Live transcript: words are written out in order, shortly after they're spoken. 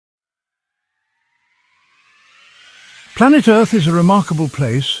Planet Earth is a remarkable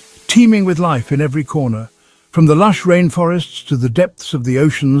place, teeming with life in every corner. From the lush rainforests to the depths of the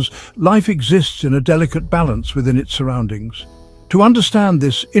oceans, life exists in a delicate balance within its surroundings. To understand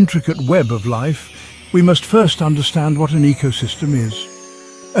this intricate web of life, we must first understand what an ecosystem is.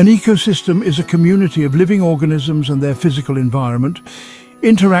 An ecosystem is a community of living organisms and their physical environment,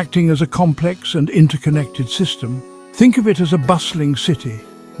 interacting as a complex and interconnected system. Think of it as a bustling city,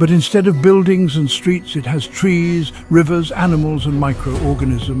 but instead of buildings and streets, it has trees, rivers, animals and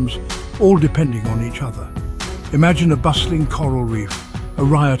microorganisms, all depending on each other. Imagine a bustling coral reef, a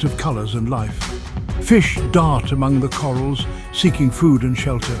riot of colors and life. Fish dart among the corals, seeking food and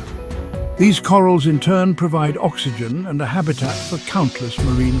shelter. These corals in turn provide oxygen and a habitat for countless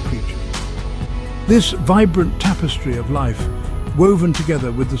marine creatures. This vibrant tapestry of life, woven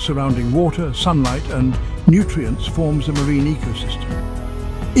together with the surrounding water, sunlight and nutrients, forms a marine ecosystem.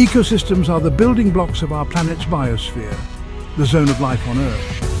 Ecosystems are the building blocks of our planet's biosphere, the zone of life on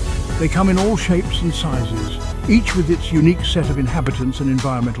Earth. They come in all shapes and sizes, each with its unique set of inhabitants and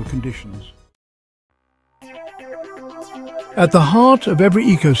environmental conditions. At the heart of every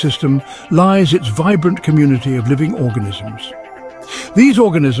ecosystem lies its vibrant community of living organisms. These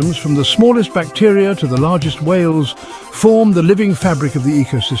organisms, from the smallest bacteria to the largest whales, form the living fabric of the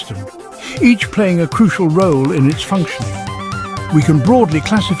ecosystem, each playing a crucial role in its functioning. We can broadly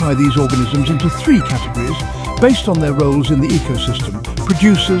classify these organisms into three categories based on their roles in the ecosystem: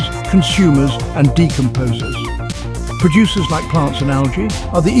 producers, consumers, and decomposers. Producers like plants and algae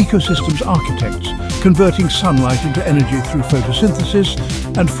are the ecosystem's architects, converting sunlight into energy through photosynthesis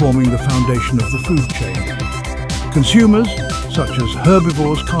and forming the foundation of the food chain. Consumers, such as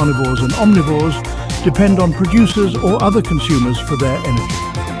herbivores, carnivores and omnivores, depend on producers or other consumers for their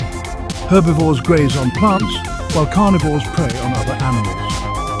energy. Herbivores graze on plants, while carnivores prey on other animals.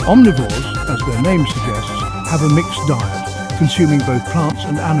 Omnivores, as their name suggests, have a mixed diet, consuming both plants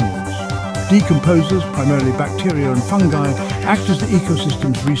and animals. Decomposers, primarily bacteria and fungi, act as the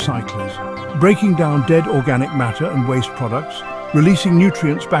ecosystem's recyclers, breaking down dead organic matter and waste products, releasing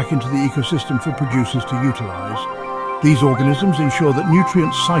nutrients back into the ecosystem for producers to utilize. These organisms ensure that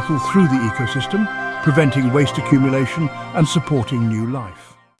nutrients cycle through the ecosystem, preventing waste accumulation and supporting new life.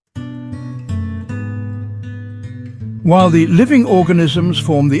 While the living organisms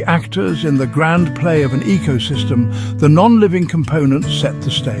form the actors in the grand play of an ecosystem, the non-living components set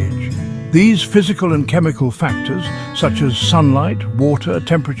the stage. These physical and chemical factors, such as sunlight, water,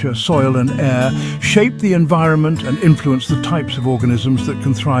 temperature, soil and air, shape the environment and influence the types of organisms that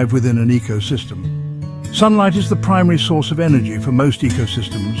can thrive within an ecosystem. Sunlight is the primary source of energy for most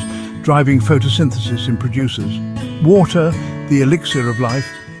ecosystems, driving photosynthesis in producers. Water, the elixir of life,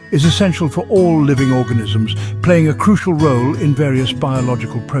 is essential for all living organisms, playing a crucial role in various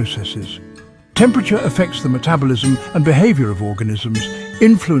biological processes. Temperature affects the metabolism and behavior of organisms,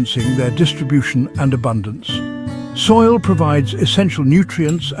 influencing their distribution and abundance. Soil provides essential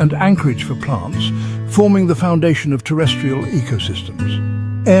nutrients and anchorage for plants, forming the foundation of terrestrial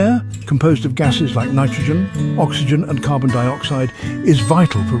ecosystems. Air, composed of gases like nitrogen, oxygen and carbon dioxide, is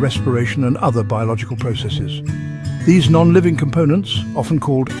vital for respiration and other biological processes. These non-living components, often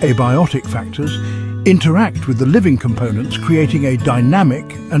called abiotic factors, interact with the living components, creating a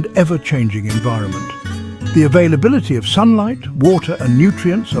dynamic and ever-changing environment. The availability of sunlight, water and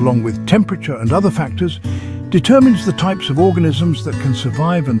nutrients, along with temperature and other factors, determines the types of organisms that can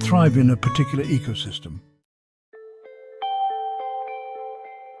survive and thrive in a particular ecosystem.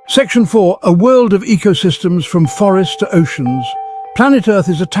 Section 4. A world of ecosystems from forests to oceans. Planet Earth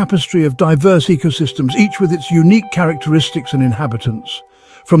is a tapestry of diverse ecosystems, each with its unique characteristics and inhabitants.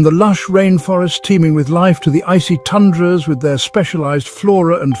 From the lush rainforests teeming with life to the icy tundras with their specialized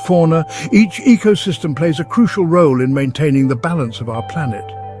flora and fauna, each ecosystem plays a crucial role in maintaining the balance of our planet.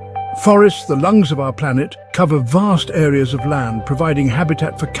 Forests, the lungs of our planet, cover vast areas of land, providing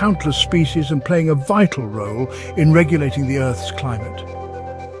habitat for countless species and playing a vital role in regulating the Earth's climate.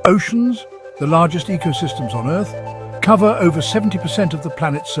 Oceans, the largest ecosystems on Earth, cover over 70% of the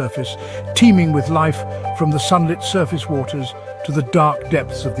planet's surface, teeming with life from the sunlit surface waters to the dark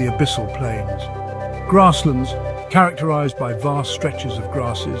depths of the abyssal plains. Grasslands, characterized by vast stretches of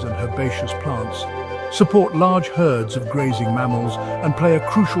grasses and herbaceous plants, support large herds of grazing mammals and play a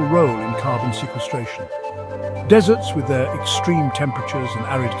crucial role in carbon sequestration. Deserts, with their extreme temperatures and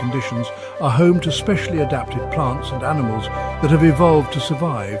arid conditions, are home to specially adapted plants and animals that have evolved to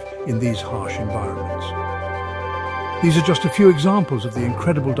survive in these harsh environments. These are just a few examples of the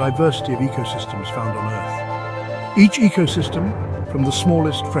incredible diversity of ecosystems found on Earth. Each ecosystem, from the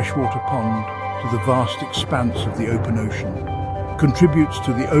smallest freshwater pond to the vast expanse of the open ocean, contributes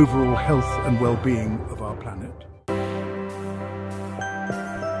to the overall health and well-being of our planet.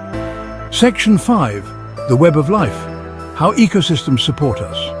 Section 5. The Web of Life. How ecosystems support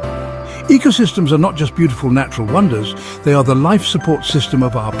us. Ecosystems are not just beautiful natural wonders, they are the life support system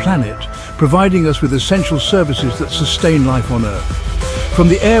of our planet, providing us with essential services that sustain life on Earth. From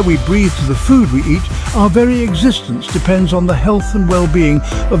the air we breathe to the food we eat, our very existence depends on the health and well-being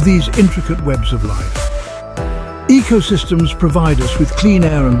of these intricate webs of life. Ecosystems provide us with clean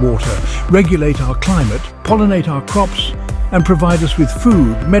air and water, regulate our climate, pollinate our crops, and provide us with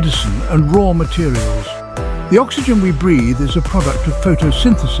food, medicine, and raw materials. The oxygen we breathe is a product of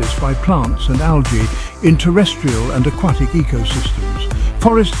photosynthesis by plants and algae in terrestrial and aquatic ecosystems.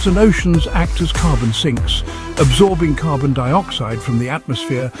 Forests and oceans act as carbon sinks, absorbing carbon dioxide from the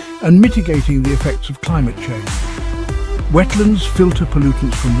atmosphere and mitigating the effects of climate change. Wetlands filter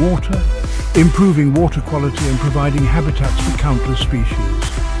pollutants from water, improving water quality and providing habitats for countless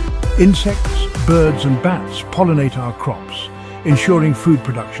species. Insects, birds and bats pollinate our crops, ensuring food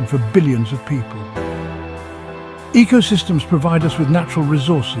production for billions of people. Ecosystems provide us with natural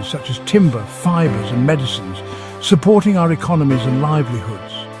resources such as timber, fibers and medicines, supporting our economies and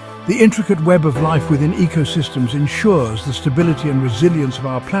livelihoods. The intricate web of life within ecosystems ensures the stability and resilience of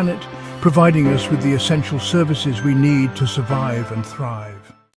our planet, providing us with the essential services we need to survive and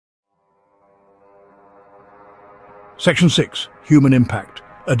thrive. Section 6. Human impact,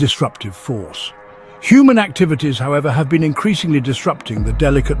 a disruptive force. Human activities, however, have been increasingly disrupting the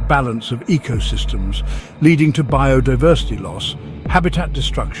delicate balance of ecosystems, leading to biodiversity loss, habitat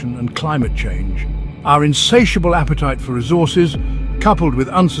destruction and climate change. Our insatiable appetite for resources, coupled with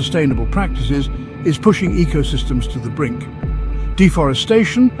unsustainable practices, is pushing ecosystems to the brink.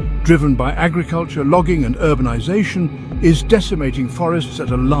 Deforestation, driven by agriculture, logging and urbanization, is decimating forests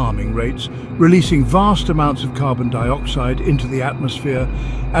at alarming rates, releasing vast amounts of carbon dioxide into the atmosphere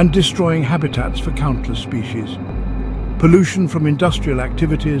and destroying habitats for countless species. Pollution from industrial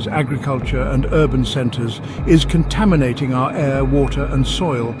activities, agriculture and urban centers is contaminating our air, water and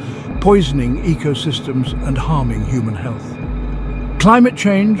soil, poisoning ecosystems and harming human health. Climate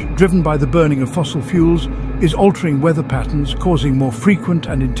change, driven by the burning of fossil fuels, is altering weather patterns, causing more frequent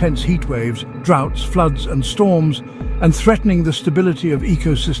and intense heat waves, droughts, floods and storms, and threatening the stability of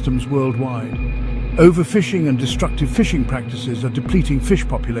ecosystems worldwide. Overfishing and destructive fishing practices are depleting fish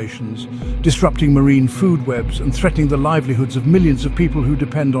populations, disrupting marine food webs and threatening the livelihoods of millions of people who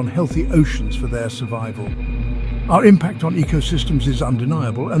depend on healthy oceans for their survival. Our impact on ecosystems is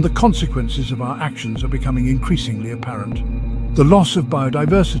undeniable, and the consequences of our actions are becoming increasingly apparent. The loss of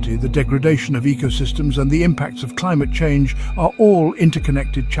biodiversity, the degradation of ecosystems, and the impacts of climate change are all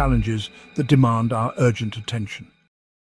interconnected challenges that demand our urgent attention.